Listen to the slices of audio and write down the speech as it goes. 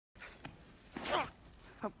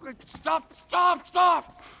Stop! Stop!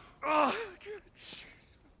 Stop! Ugh.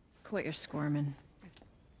 Quit your squirming.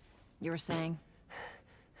 You were saying?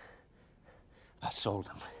 I sold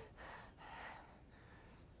him.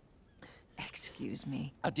 Excuse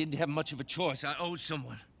me. I didn't have much of a choice. I owed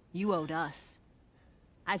someone. You owed us.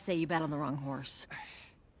 I'd say you bet on the wrong horse.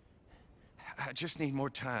 I just need more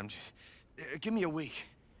time. Just, give me a week.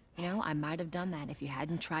 You know, I might have done that if you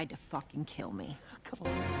hadn't tried to fucking kill me. Come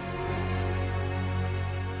on.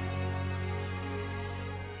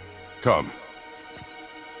 Come.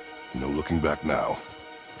 No looking back now.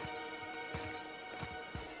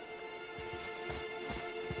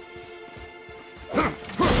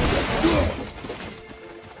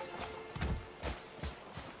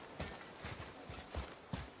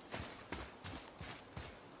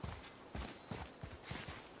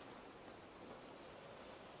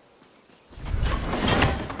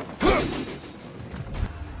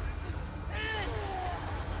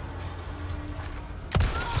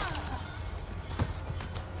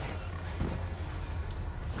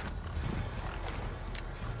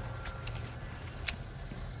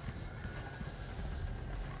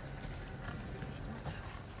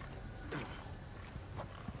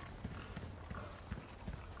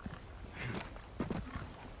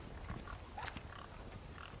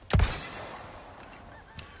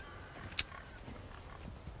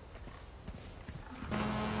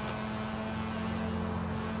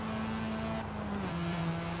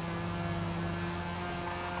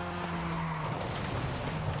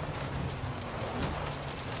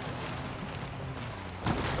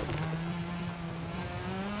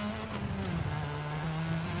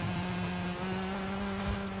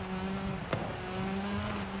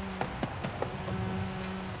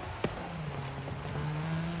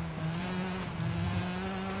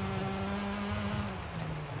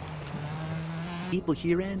 People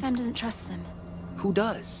here and Sam doesn't trust them. who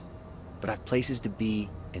does? But I've places to be,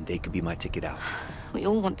 and they could be my ticket out. We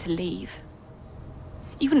all want to leave.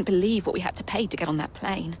 You wouldn't believe what we had to pay to get on that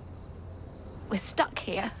plane. We're stuck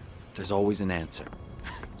here. There's always an answer.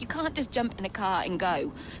 You can't just jump in a car and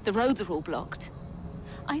go. The roads are all blocked.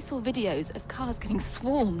 I saw videos of cars getting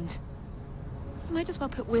swarmed. You might as well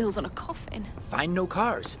put wheels on a coffin. Find no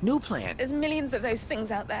cars. New plan. There's millions of those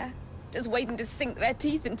things out there, just waiting to sink their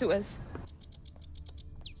teeth into us.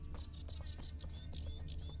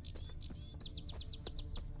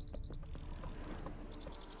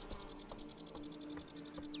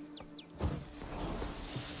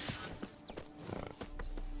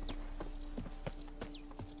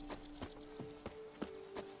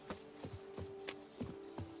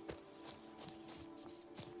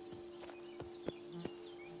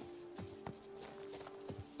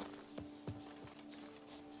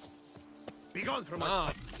 Be gone from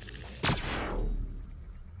us.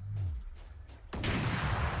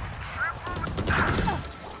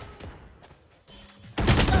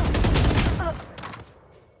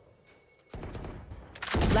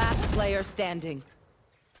 Last player standing.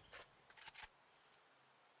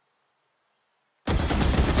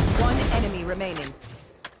 One enemy remaining.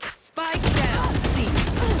 Spike down, C.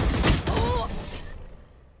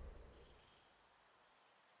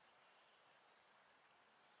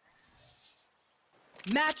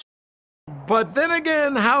 Match. But then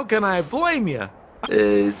again, how can I blame you?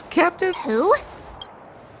 Is Captain... Who?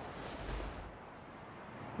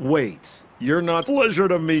 Wait, you're not... Pleasure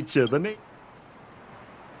to meet you. The name...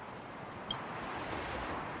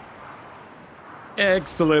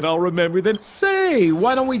 Excellent, I'll remember them. Say,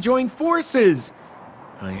 why don't we join forces?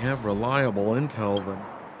 I have reliable intel then.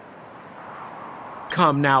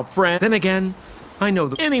 Come now, friend. Then again, I know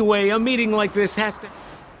the... Anyway, a meeting like this has to...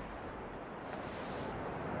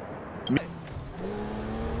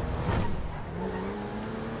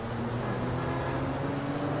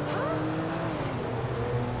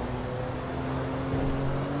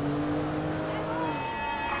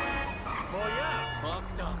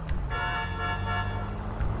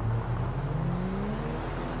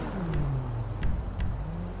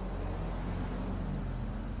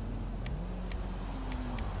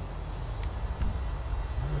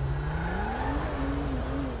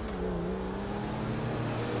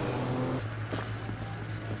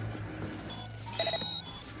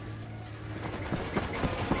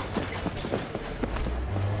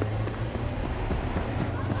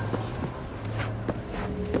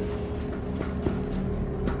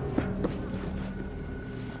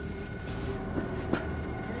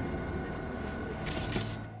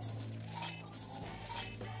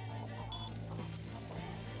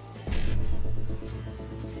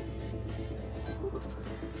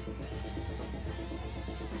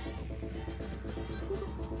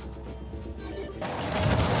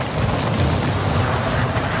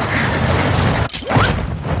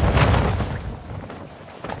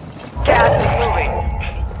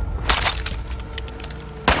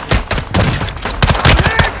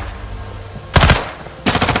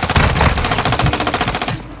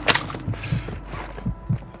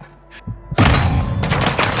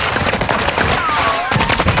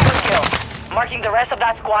 rest of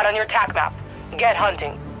that squad on your attack map. Get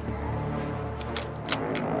hunting.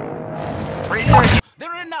 Research. The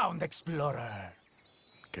renowned explorer.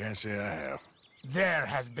 Can't say I have. There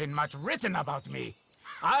has been much written about me.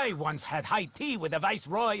 I once had high tea with the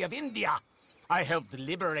Viceroy of India. I helped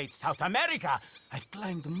liberate South America. I've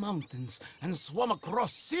climbed mountains and swum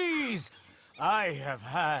across seas. I have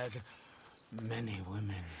had many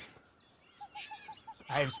women.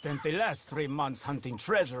 I've spent the last 3 months hunting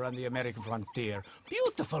treasure on the American frontier.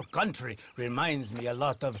 Beautiful country. Reminds me a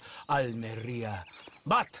lot of Almeria.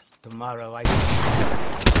 But tomorrow I...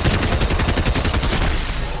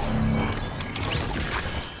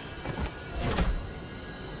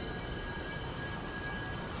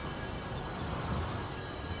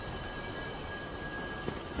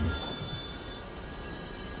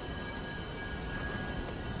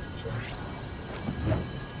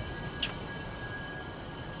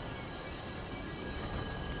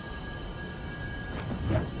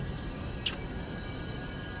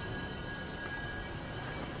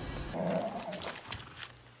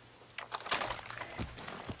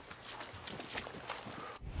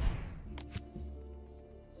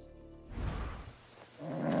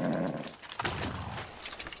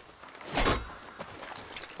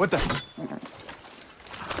 What the?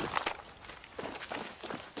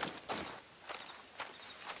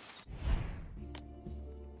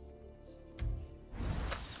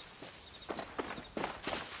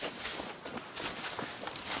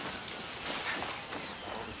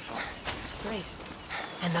 Great.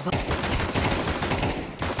 And the...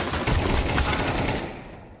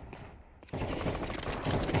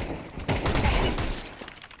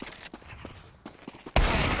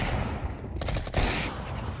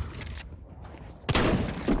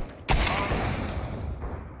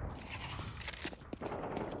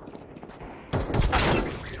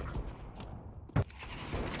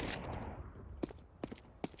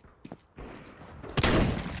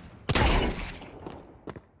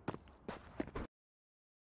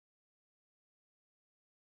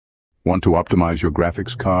 Want to optimize your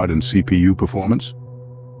graphics card and CPU performance?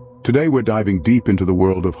 Today we're diving deep into the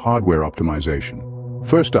world of hardware optimization.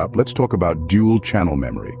 First up, let's talk about dual channel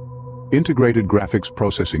memory. Integrated graphics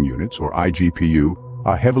processing units, or IGPU,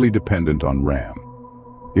 are heavily dependent on RAM.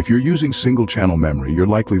 If you're using single channel memory, you're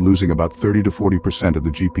likely losing about 30 to 40% of the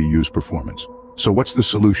GPU's performance. So what's the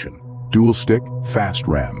solution? Dual stick, fast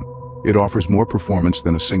RAM. It offers more performance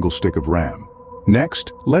than a single stick of RAM.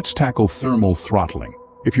 Next, let's tackle thermal throttling.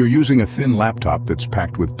 If you're using a thin laptop that's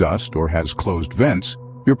packed with dust or has closed vents,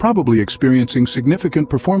 you're probably experiencing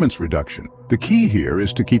significant performance reduction. The key here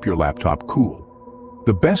is to keep your laptop cool.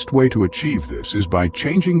 The best way to achieve this is by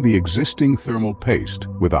changing the existing thermal paste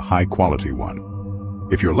with a high-quality one.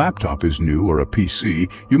 If your laptop is new or a PC,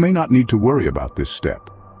 you may not need to worry about this step.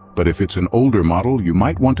 But if it's an older model, you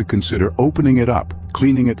might want to consider opening it up,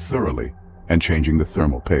 cleaning it thoroughly, and changing the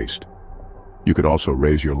thermal paste. You could also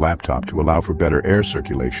raise your laptop to allow for better air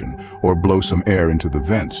circulation, or blow some air into the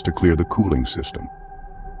vents to clear the cooling system.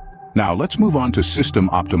 Now let's move on to system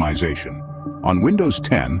optimization. On Windows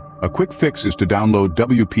 10, a quick fix is to download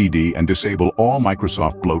WPD and disable all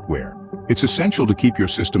Microsoft bloatware. It's essential to keep your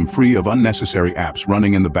system free of unnecessary apps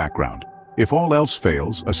running in the background. If all else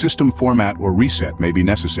fails, a system format or reset may be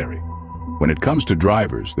necessary. When it comes to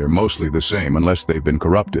drivers, they're mostly the same unless they've been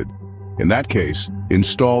corrupted. In that case,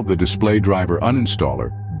 install the display driver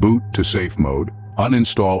uninstaller, boot to safe mode,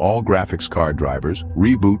 uninstall all graphics card drivers,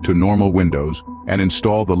 reboot to normal Windows, and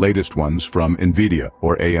install the latest ones from Nvidia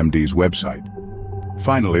or AMD's website.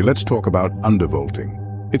 Finally, let's talk about undervolting.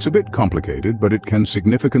 It's a bit complicated, but it can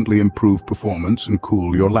significantly improve performance and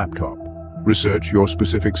cool your laptop. Research your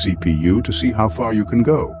specific CPU to see how far you can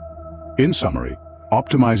go. In summary,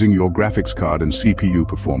 optimizing your graphics card and CPU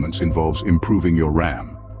performance involves improving your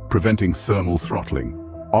RAM, preventing thermal throttling,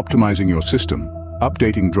 optimizing your system,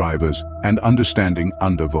 updating drivers, and understanding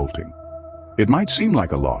undervolting. It might seem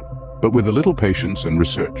like a lot, but with a little patience and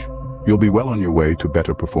research, you'll be well on your way to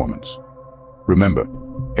better performance. Remember,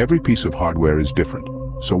 every piece of hardware is different,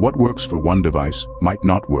 so what works for one device might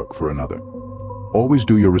not work for another. Always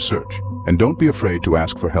do your research, and don't be afraid to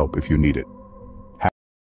ask for help if you need it.